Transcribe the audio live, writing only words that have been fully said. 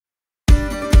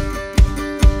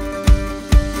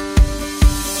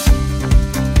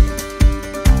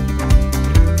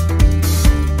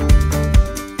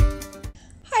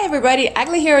everybody,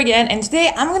 Agli here again, and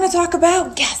today I'm going to talk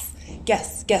about,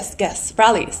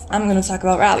 rallies. I'm going to talk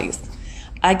about rallies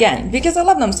again, because I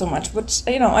love them so much, which,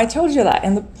 I told you that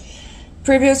in the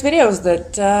previous videos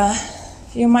that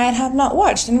you might have not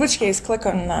watched, in which case click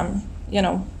on,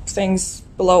 things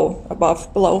below,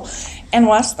 and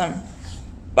watch them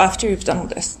after you've done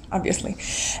this, obviously.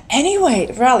 Anyway,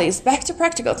 rallies, back to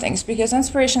practical things, because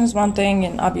inspiration is one thing,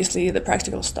 and obviously the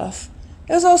practical stuff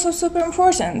is also super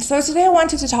important. So today I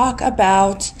wanted to talk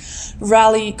about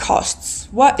rally costs,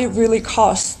 what it really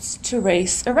costs to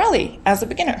race a rally as a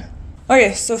beginner.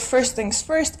 Okay, so first things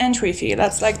first, entry fee.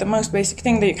 That's like the most basic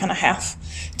thing that you kind of have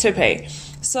to pay.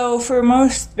 So for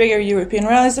most bigger European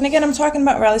rallies, and again I'm talking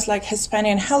about rallies like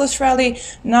Hispania and Hellas Rally,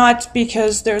 not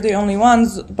because they're the only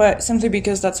ones, but simply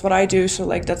because that's what I do, so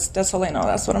like that's all I know,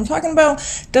 that's what I'm talking about.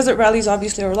 Desert rallies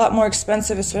obviously are a lot more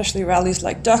expensive, especially rallies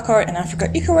like Dakar and Africa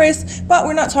Eco Race, but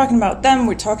we're not talking about them,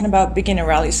 we're talking about beginner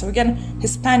rallies. So again,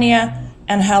 Hispania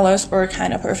and Hellas are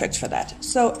kind of perfect for that.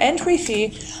 So entry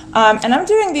fee, and I'm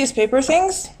doing these paper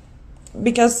things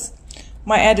because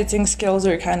my editing skills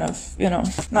are kind of,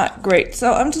 not great.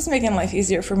 So I'm just making life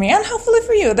easier for me and hopefully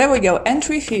for you. There we go.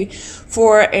 Entry fee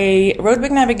for a roadbook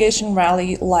navigation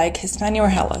rally like Hispania or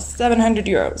Hellas, 700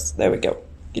 euros. There we go.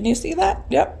 Can you see that?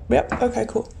 Yep. Okay,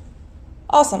 cool.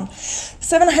 Awesome.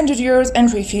 700 euros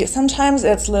entry fee. Sometimes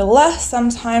it's a little less,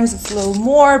 sometimes it's a little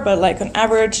more, but like on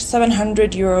average,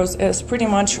 700 euros is pretty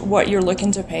much what you're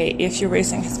looking to pay if you're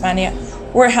racing Hispania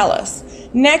or Hellas.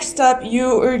 Next up,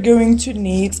 you are going to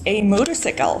need a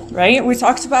motorcycle, right? We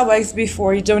talked about bikes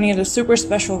before. You don't need a super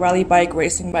special rally bike,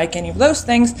 racing bike, any of those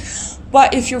things.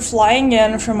 But if you're flying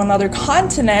in from another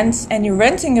continent and you're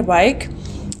renting a bike,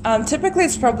 typically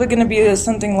it's probably going to be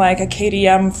something like a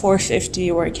KTM 450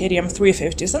 or a KTM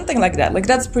 350, something like that. Like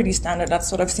that's pretty standard.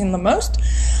 That's what I've seen the most.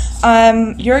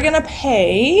 You're going to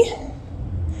pay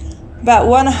about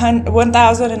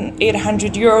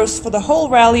 1,800 euros for the whole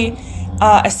rally.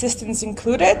 Assistance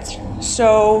included,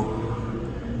 so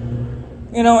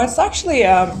it's actually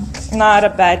not a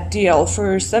bad deal.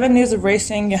 For 7 days of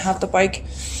racing, you have the bike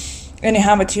and you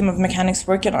have a team of mechanics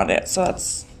working on it, so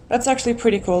that's actually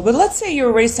pretty cool. But let's say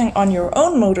you're racing on your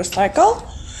own motorcycle.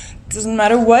 Doesn't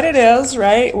matter what it is,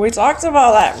 right? We talked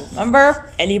about that, remember?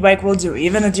 Any bike will do,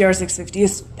 even a DR650,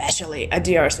 especially a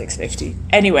DR650.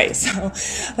 Anyway, so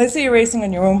let's say you're racing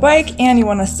on your own bike and you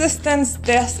want assistance.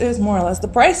 This is more or less the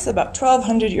price, about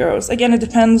 1,200 euros. Again, it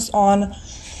depends on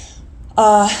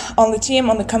the team,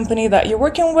 on the company that you're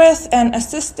working with, and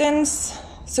assistance.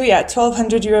 So yeah,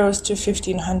 1,200 euros to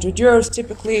 1,500 euros.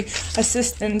 Typically,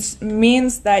 assistance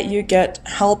means that you get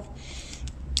help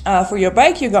for your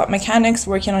bike. You got mechanics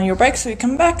working on your bike, so you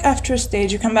come back after a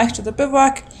stage, you come back to the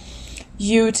bivouac,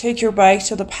 you take your bike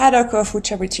to the paddock of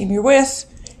whichever team you're with,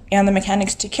 and the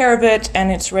mechanics take care of it,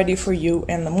 and it's ready for you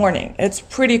in the morning. It's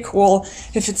pretty cool.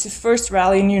 If it's your first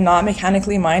rally and you're not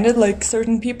mechanically minded like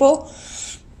certain people,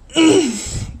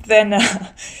 then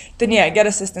yeah, get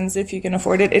assistance if you can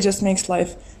afford it. It just makes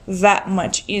life that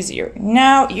much easier.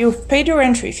 Now you've paid your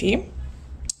entry fee.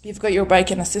 You've got your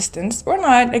bike and assistance, or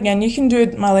not. Again, you can do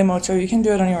it male moto, you can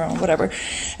do it on your own, whatever.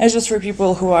 It's just for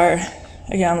people who are,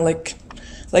 again, like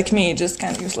me, just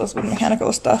kind of useless with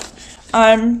mechanical stuff.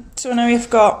 So now you've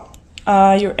got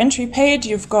your entry paid,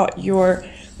 you've got your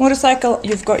motorcycle,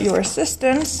 you've got your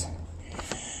assistance.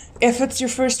 If it's your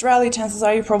first rally, chances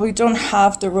are you probably don't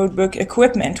have the roadbook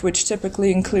equipment, which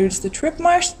typically includes the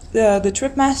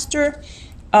Tripmaster,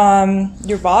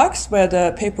 your box where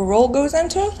the paper roll goes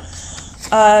into,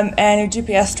 and your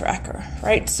GPS tracker,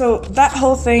 right? So that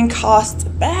whole thing costs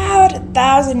about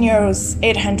 1,000 euros,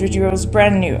 800 euros,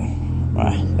 brand new.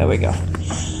 There we go.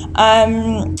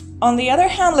 On the other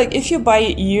hand, like if you buy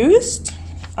it used,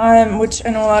 which I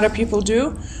know a lot of people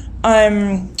do,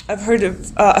 I've heard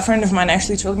of a friend of mine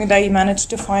actually told me that he managed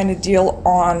to find a deal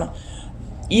on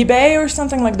eBay or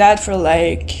something like that for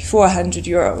like 400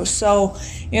 euros. So,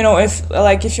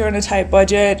 if you're on a tight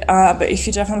budget, but if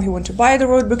you definitely want to buy the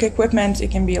roadbook equipment,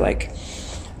 it can be like,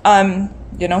 400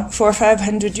 or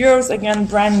 500 euros, again,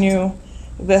 brand new.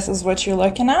 This is what you're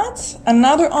looking at.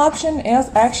 Another option is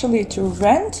actually to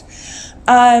rent.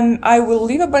 I will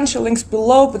leave a bunch of links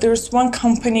below, but there's one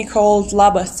company called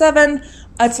Laba 7.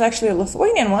 It's actually a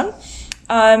Lithuanian one.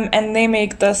 And they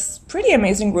make this pretty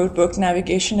amazing roadbook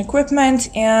navigation equipment,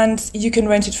 and you can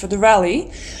rent it for the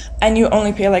rally, and you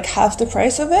only pay like half the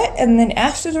price of it. And then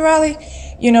after the rally,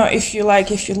 if you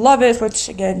love it, which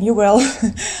again you will,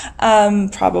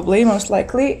 probably, most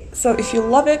likely. So if you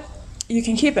love it, you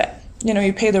can keep it.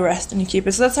 You pay the rest and you keep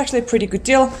it. So that's actually a pretty good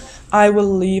deal. I will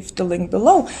leave the link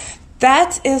below.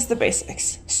 That is the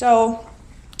basics. So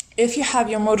if you have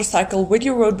your motorcycle with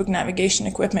your roadbook navigation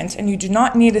equipment and you do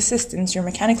not need assistance, you're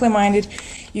mechanically minded,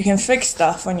 you can fix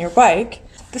stuff on your bike,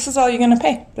 this is all you're going to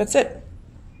pay. That's it.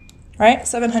 Right?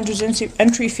 700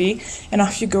 entry fee, and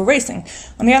off you go racing.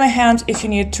 On the other hand, if you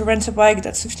need to rent a bike,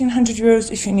 that's 1,500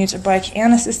 euros. If you need a bike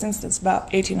and assistance, that's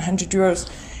about 1,800 euros,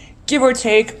 give or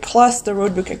take, plus the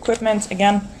roadbook equipment.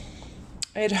 Again,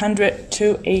 800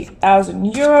 to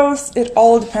 8,000 euros. It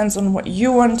all depends on what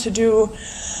you want to do.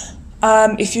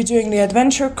 If you're doing the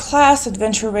adventure class,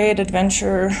 adventure raid,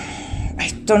 adventure, I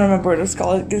don't remember what it's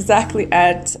called exactly,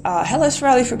 at Hellas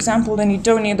Rally, for example, then you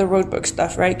don't need the roadbook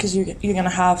stuff, right? Because you're going to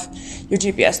have your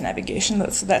GPS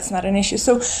navigation, so that's not an issue.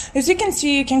 So as you can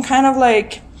see, you can kind of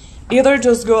like either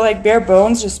just go like bare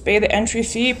bones, just pay the entry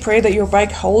fee, pray that your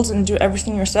bike holds and do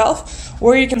everything yourself,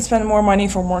 or you can spend more money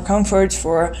for more comfort,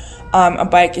 for a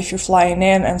bike if you're flying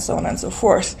in, and so on and so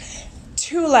forth.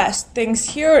 Two last things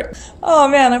here. Oh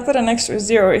man, I put an extra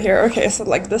 0 here. Okay, so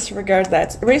like disregard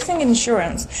that. Racing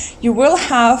insurance. You will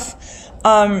have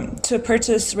to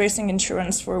purchase racing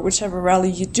insurance for whichever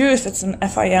rally you do. If it's an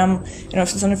FIM,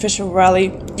 if it's an official rally,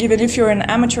 even if you're in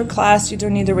amateur class, you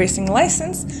don't need a racing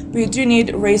license, but you do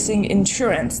need racing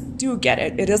insurance. Do get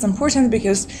it. It is important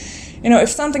because, if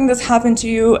something does happen to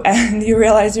you and you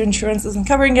realize your insurance isn't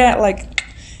covering it, like,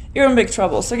 you're in big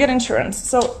trouble. So get insurance.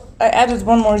 So I added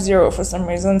one more 0 for some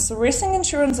reason. So racing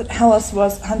insurance at Hellas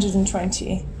was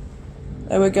 120.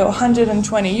 There we go,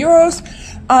 120 euros.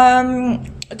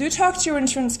 Do talk to your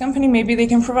insurance company. Maybe they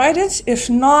can provide it. If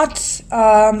not,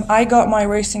 I got my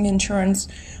racing insurance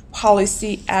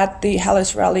policy at the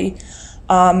Hellas Rally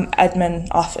admin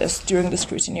office during the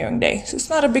scrutineering day. So it's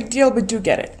not a big deal, but do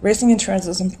get it. Racing insurance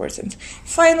is important.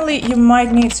 Finally, you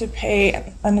might need to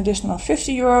pay an additional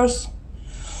 50 euros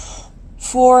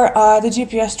for the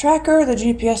GPS tracker. The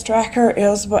GPS tracker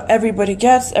is what everybody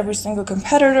gets, every single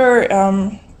competitor.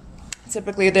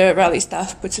 Typically the rally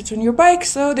staff puts it on your bike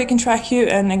so they can track you,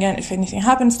 and again, if anything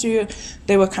happens to you,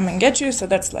 they will come and get you. So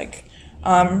that's like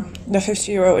the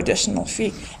 50 euro additional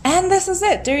fee. And this is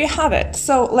it. There you have it.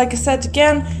 So like I said,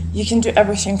 again, you can do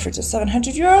everything for just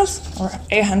 700 euros or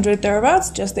 800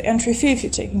 thereabouts, just the entry fee if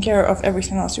you're taking care of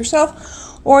everything else yourself.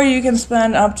 Or you can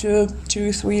spend up to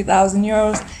 2,000-3,000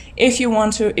 euros if you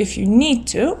want to, if you need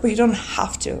to, but you don't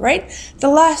have to, right? The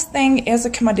last thing is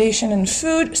accommodation and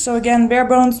food. So again, bare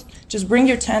bones, just bring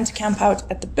your tent, camp out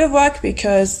at the bivouac,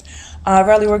 because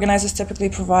rally organizers typically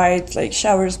provide like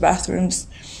showers, bathrooms,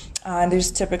 and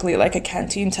there's typically like a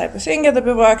canteen type of thing at the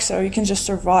bivouac, so you can just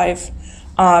survive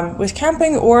with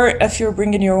camping. Or if you're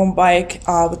bringing your own bike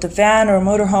with a van or a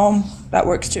motorhome, that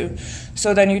works too.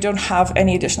 So then you don't have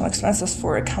any additional expenses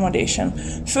for accommodation.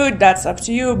 Food, that's up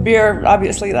to you. Beer,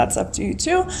 obviously, that's up to you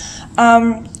too.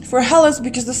 For Hellas,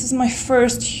 because this is my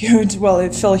first huge, well,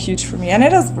 it felt huge for me, and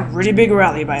it is a really big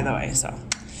rally, by the way. So,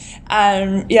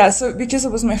 yeah, so because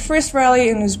it was my first rally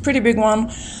and it was a pretty big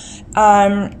one,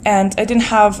 and I didn't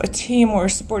have a team or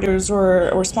supporters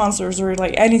or sponsors or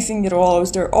like anything at all. I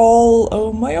was there all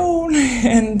on my own.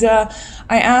 And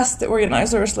I asked the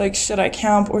organizers, like, should I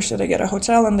camp or should I get a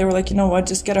hotel? And they were like, you know what,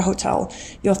 just get a hotel.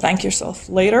 You'll thank yourself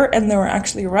later. And they were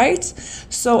actually right.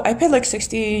 So I paid like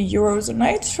 60 euros a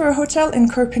night for a hotel in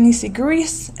Hispania,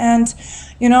 Greece. And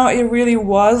it really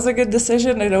was a good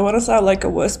decision. I don't want to sound like a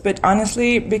wuss, but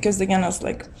honestly, because again, I was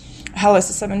like, Hellas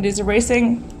is 7 days of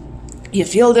racing. You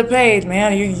feel the pain,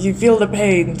 man. You feel the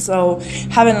pain. So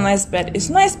having a nice bed is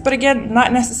nice, but again,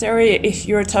 not necessary. If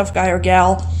you're a tough guy or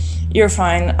gal, you're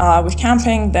fine with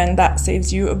camping, then that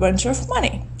saves you a bunch of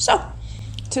money. So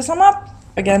to sum up,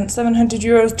 again, 700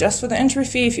 euros just for the entry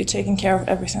fee if you're taking care of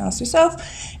everything else yourself,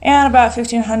 and about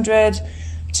 1,500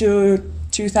 to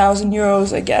 2,000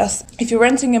 euros, I guess, if you're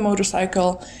renting a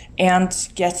motorcycle and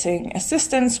getting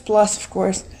assistance, plus, of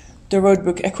course, the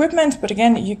roadbook equipment. But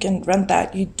again, you can rent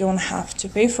that. You don't have to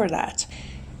pay for that.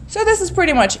 So this is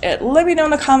pretty much it. Let me know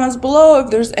in the comments below if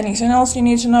there's anything else you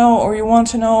need to know or you want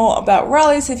to know about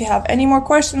rallies. If you have any more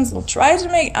questions, I'll try to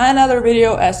make another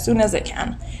video as soon as I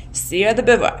can. See you at the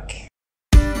bivouac.